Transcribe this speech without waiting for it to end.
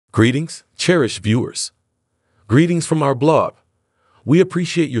Greetings, cherished viewers. Greetings from our blog. We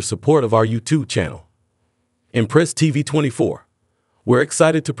appreciate your support of our YouTube channel. Impress TV 24. We're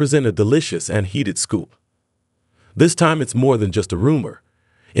excited to present a delicious and heated scoop. This time it's more than just a rumor.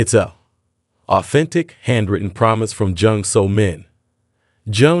 It's a authentic, handwritten promise from Jung So Min.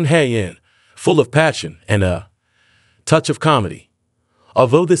 Jung Hae In, full of passion and a touch of comedy.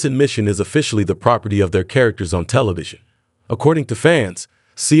 Although this admission is officially the property of their characters on television, according to fans,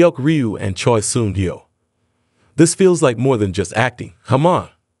 Seok and Choi Seung. This feels like more than just acting. Come on.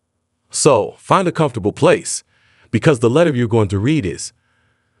 So, find a comfortable place, because the letter you're going to read is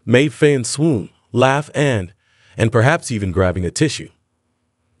made fan swoon, laugh and perhaps even grabbing a tissue.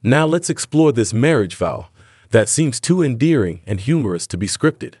 Now let's explore this marriage vow that seems too endearing and humorous to be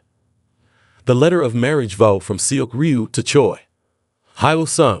scripted. The letter of marriage vow from Seok to Choi. Hayo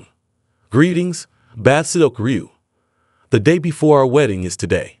Seung. Greetings, Bad Seok. The day before our wedding is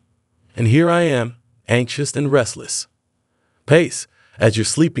today, and here I am, anxious and restless. Pace, as you're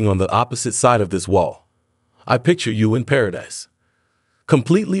sleeping on the opposite side of this wall. I picture you in paradise,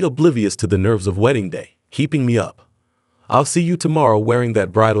 completely oblivious to the nerves of wedding day, keeping me up. I'll see you tomorrow wearing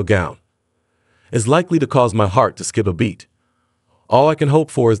that bridal gown. It's likely to cause my heart to skip a beat. All I can hope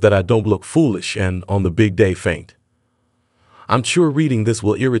for is that I don't look foolish and on the big day faint. I'm sure reading this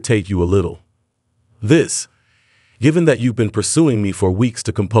will irritate you a little. Given that you've been pursuing me for weeks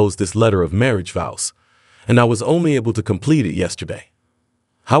to compose this letter of marriage vows, and I was only able to complete it yesterday.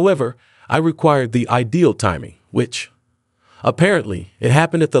 However, I required the ideal timing, which, apparently, it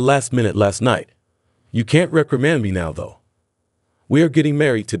happened at the last minute last night. You can't reprimand me now, though. We are getting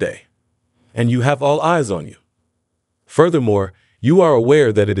married today, and you have all eyes on you. Furthermore, you are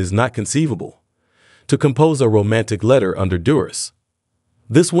aware that it is not conceivable to compose a romantic letter under duress.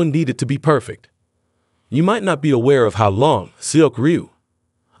 This one needed to be perfect. You might not be aware of how long, Seok,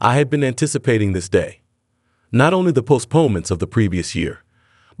 I had been anticipating this day. Not only the postponements of the previous year,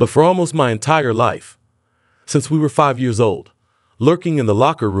 but for almost my entire life. Since we were 5 years old, lurking in the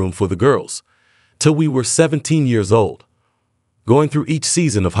locker room for the girls, till we were 17 years old, going through each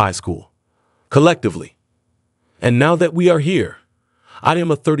season of high school, collectively. And now that we are here, I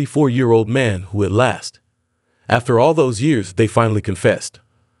am a 34-year-old man who at last, after all those years, they finally confessed.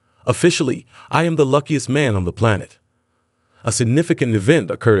 Officially, I am the luckiest man on the planet. A significant event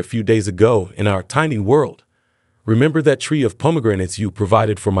occurred a few days ago in our tiny world. Remember that tree of pomegranates you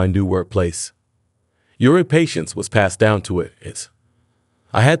provided for my new workplace? Your impatience was passed down to it.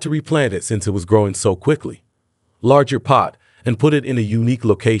 I had to replant it since it was growing so quickly. Larger pot and put it in a unique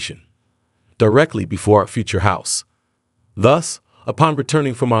location, directly before our future house. Thus, upon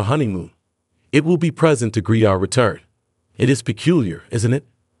returning from our honeymoon, it will be present to greet our return. It is peculiar, isn't it?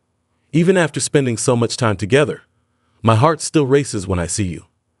 Even after spending so much time together, my heart still races when I see you.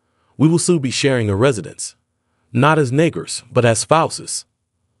 We will soon be sharing a residence, not as neighbors, but as spouses.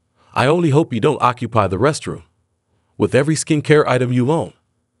 I only hope you don't occupy the restroom with every skincare item you own.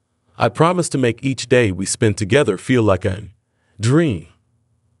 I promise to make each day we spend together feel like a dream.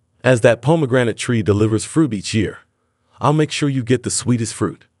 As that pomegranate tree delivers fruit each year, I'll make sure you get the sweetest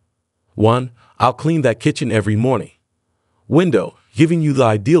fruit. 1, I'll clean that kitchen every morning. Window, giving you the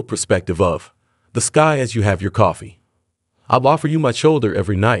ideal perspective of the sky as you have your coffee. I'll offer you my shoulder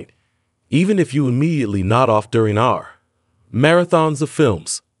every night, even if you immediately nod off during our marathons of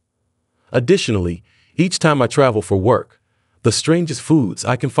films. Additionally, each time I travel for work, the strangest foods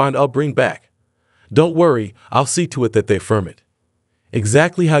I can find I'll bring back. Don't worry, I'll see to it that they ferment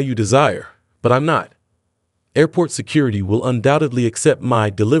exactly how you desire, but I'm not. Airport security will undoubtedly accept my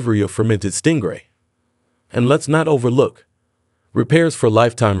delivery of fermented stingray. And let's not overlook, repairs for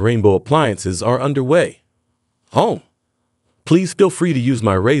Lifetime Rainbow appliances are underway. Home. Please feel free to use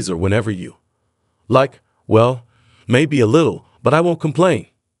my razor whenever you like. Well, maybe a little, but I won't complain.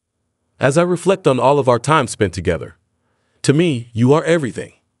 As I reflect on all of our time spent together, to me, you are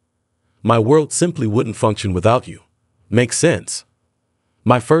everything. My world simply wouldn't function without you. Makes sense.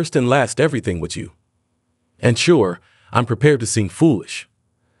 My first and last everything with you. And sure, I'm prepared to seem foolish,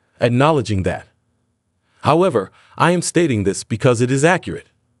 acknowledging that. However, I am stating this because it is accurate.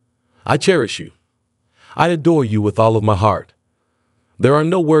 I cherish you. I adore you with all of my heart. There are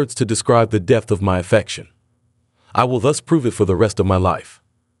no words to describe the depth of my affection. I will thus prove it for the rest of my life.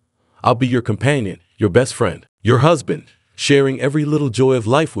 I'll be your companion, your best friend, your husband, sharing every little joy of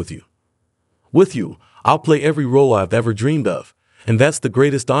life with you. With you, I'll play every role I've ever dreamed of, and that's the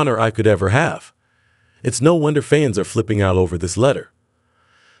greatest honor I could ever have. It's no wonder fans are flipping out over this letter.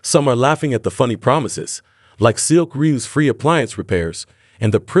 Some are laughing at the funny promises, like Seok's free appliance repairs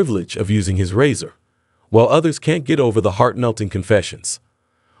and the privilege of using his razor, while others can't get over the heart-melting confessions.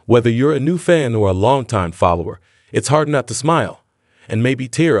 Whether you're a new fan or a longtime follower, it's hard not to smile and maybe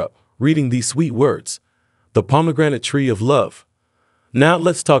tear up reading these sweet words. The pomegranate tree of love. Now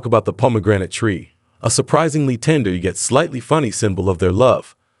let's talk about the pomegranate tree, a surprisingly tender yet slightly funny symbol of their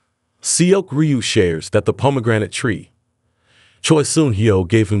love. Seok shares that the pomegranate tree Choi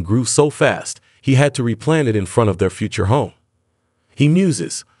gave him grew so fast he had to replant it in front of their future home. He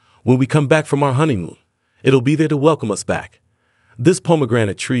muses, "When we come back from our honeymoon, it'll be there to welcome us back." This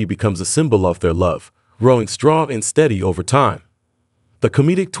pomegranate tree becomes a symbol of their love, growing strong and steady over time. The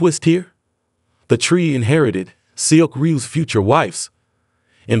comedic twist here? The tree inherited Seok's future wife's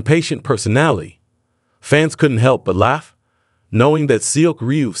impatient personality. Fans couldn't help but laugh, knowing that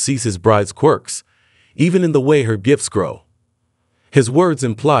Seok sees his bride's quirks, even in the way her gifts grow. His words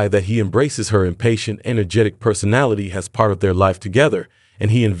imply that he embraces her impatient, energetic personality as part of their life together,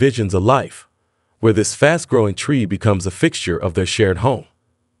 and he envisions a life where this fast-growing tree becomes a fixture of their shared home.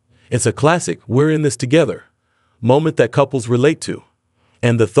 It's a classic "we're in this together" moment that couples relate to,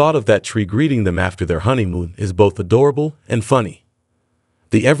 and the thought of that tree greeting them after their honeymoon is both adorable and funny.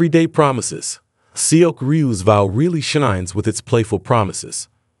 The everyday promises. Seok's vow really shines with its playful promises.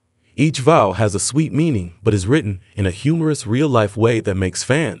 Each vow has a sweet meaning but is written in a humorous, real-life way that makes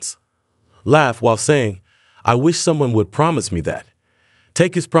fans laugh while saying, "I wish someone would promise me that."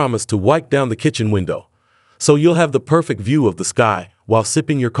 Take his promise to wipe down the kitchen window, so you'll have the perfect view of the sky while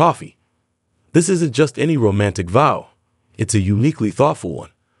sipping your coffee. This isn't just any romantic vow. It's a uniquely thoughtful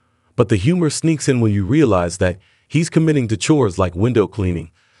one. But the humor sneaks in when you realize that he's committing to chores like window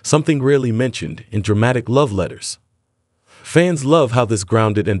cleaning, something rarely mentioned in dramatic love letters. Fans love how this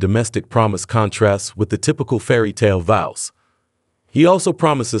grounded and domestic promise contrasts with the typical fairy tale vows. He also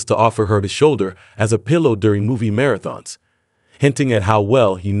promises to offer her his shoulder as a pillow during movie marathons, hinting at how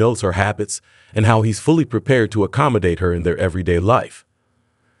well he knows her habits and how he's fully prepared to accommodate her in their everyday life.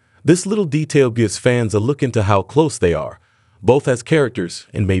 This little detail gives fans a look into how close they are, both as characters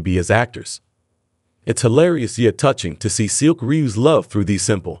and maybe as actors. It's hilarious yet touching to see Seok's love through these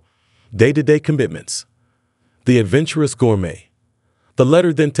simple, day-to-day commitments. The adventurous gourmet. The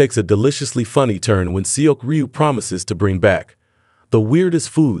letter then takes a deliciously funny turn when Seok promises to bring back the weirdest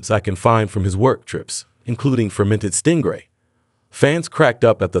foods I can find from his work trips, including fermented stingray. Fans cracked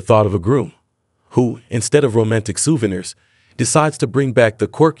up at the thought of a groom who, instead of romantic souvenirs, decides to bring back the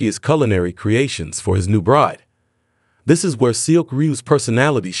quirkiest culinary creations for his new bride. This is where Seok's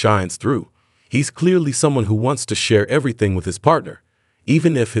personality shines through. He's clearly someone who wants to share everything with his partner,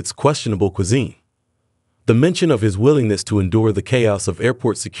 even if it's questionable cuisine. The mention of his willingness to endure the chaos of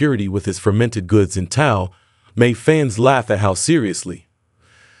airport security with his fermented goods in tow made fans laugh at how seriously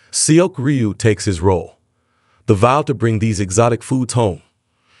Seok takes his role. The vow to bring these exotic foods home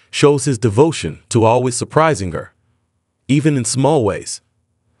shows his devotion to always surprising her, even in small ways.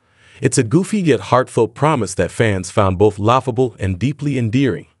 It's a goofy yet heartfelt promise that fans found both laughable and deeply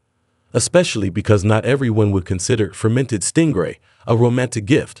endearing, especially because not everyone would consider fermented stingray a romantic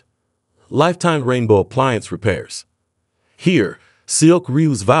gift. Lifetime rainbow appliance repairs. Here,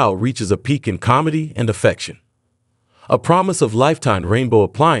 Seok's vow reaches a peak in comedy and affection. A promise of lifetime rainbow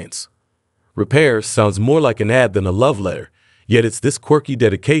appliance repairs sounds more like an ad than a love letter, yet it's this quirky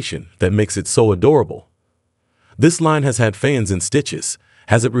dedication that makes it so adorable. This line has had fans in stitches,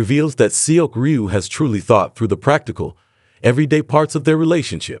 as it reveals that Seok has truly thought through the practical, everyday parts of their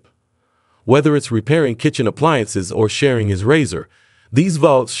relationship. Whether it's repairing kitchen appliances or sharing his razor, these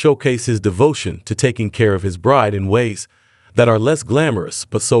vows showcase his devotion to taking care of his bride in ways that are less glamorous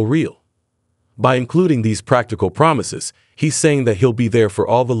but so real. By including these practical promises, he's saying that he'll be there for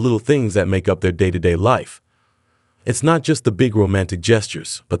all the little things that make up their day-to-day life. It's not just the big romantic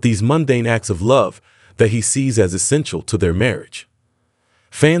gestures, but these mundane acts of love that he sees as essential to their marriage.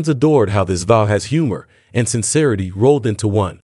 Fans adored how this vow has humor and sincerity rolled into one.